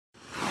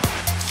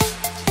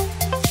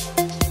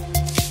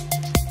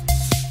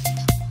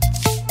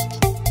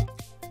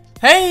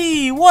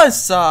Hey,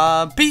 what's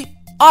up?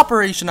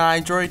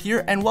 OPERATIONiDROID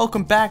here, and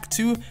welcome back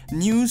to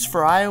News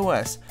for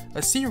iOS,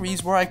 a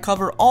series where I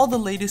cover all the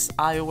latest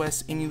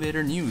iOS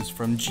emulator news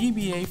from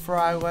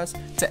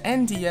GBA4iOS to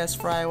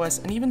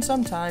NEWS4iOS and even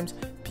sometimes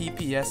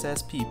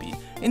PPSSPP.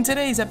 In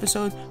today's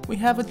episode, we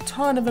have a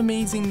ton of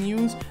amazing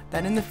news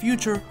that in the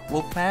future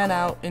will pan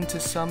out into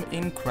some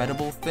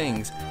incredible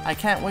things. I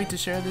can't wait to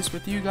share this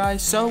with you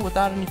guys, so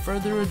without any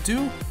further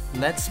ado,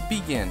 let's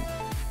begin.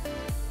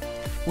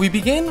 We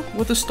begin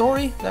with a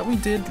story that we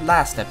did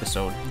last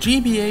episode,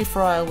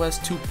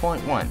 GBA4iOS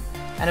 2.1,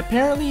 and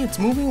apparently it's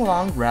moving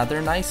along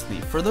rather nicely.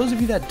 For those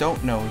of you that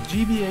don't know,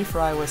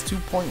 GBA4iOS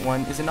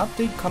 2.1 is an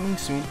update coming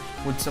soon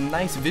with some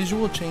nice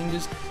visual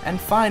changes and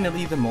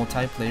finally the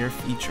multiplayer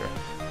feature.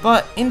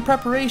 But in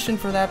preparation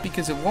for that,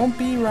 because it won't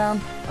be around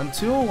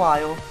until a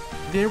while,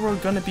 they were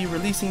going to be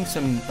releasing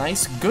some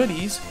nice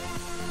goodies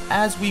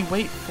as we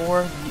wait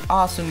for the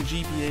awesome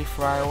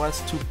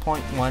GBA4iOS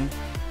 2.1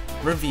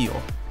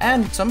 reveal.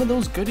 And some of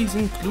those goodies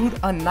include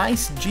a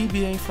nice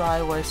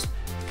GBA4iOS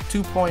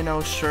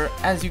 2.0 shirt.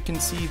 As you can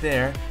see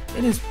there,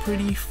 it is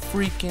pretty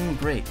freaking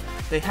great.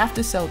 They have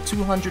to sell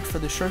 200 for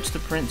the shirts to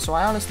print, so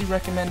I honestly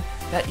recommend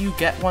that you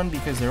get one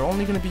because they're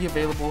only going to be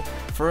available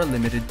for a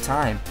limited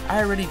time.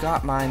 I already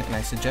got mine and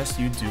I suggest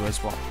you do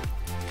as well.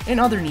 In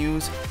other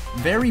news,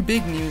 very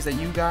big news that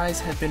you guys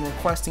have been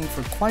requesting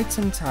for quite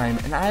some time,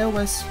 an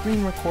iOS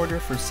screen recorder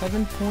for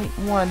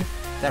 7.1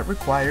 that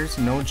requires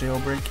no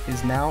jailbreak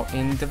is now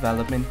in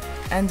development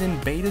and in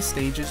beta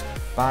stages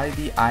by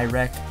the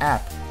iRec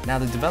app. Now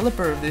the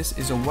developer of this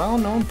is a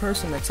well-known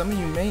person that some of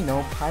you may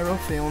know,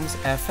 Pyrofilms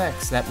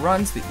FX, that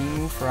runs the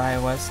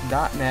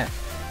NEWS4iOS.net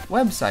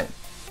website.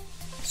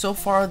 So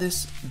far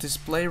this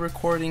display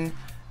recording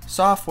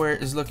software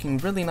is looking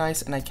really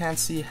nice and I can't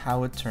see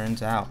how it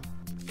turns out.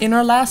 In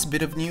our last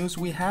bit of news,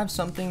 we have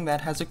something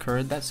that has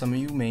occurred that some of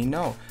you may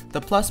know. The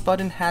plus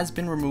button has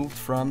been removed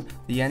from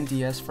the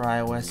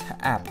NEWS4iOS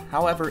app.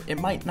 However,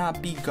 it might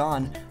not be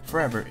gone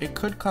forever. It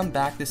could come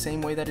back the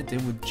same way that it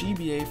did with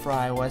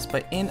GBA4iOS,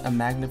 but in a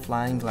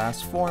magnifying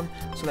glass form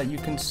so that you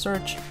can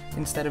search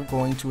instead of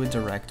going to a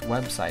direct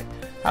website.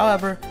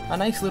 However, a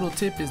nice little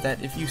tip is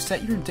that if you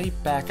set your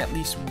date back at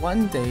least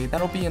one day,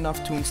 that'll be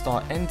enough to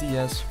install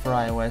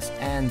NEWS4iOS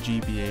and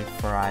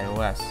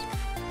GBA4iOS.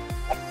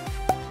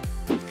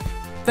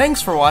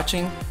 Thanks for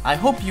watching. I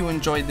hope you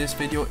enjoyed this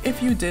video.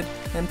 If you did,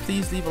 then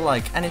please leave a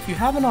like, and if you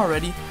haven't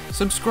already,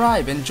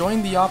 subscribe and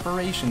join the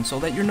operation so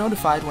that you're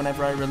notified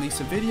whenever I release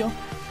a video,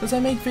 because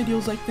I make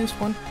videos like this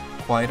one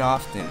quite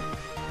often.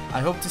 I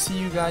hope to see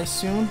you guys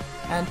soon,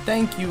 and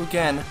thank you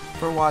again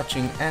for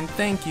watching, and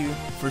thank you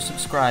for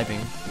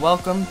subscribing.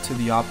 Welcome to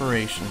the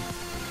operation.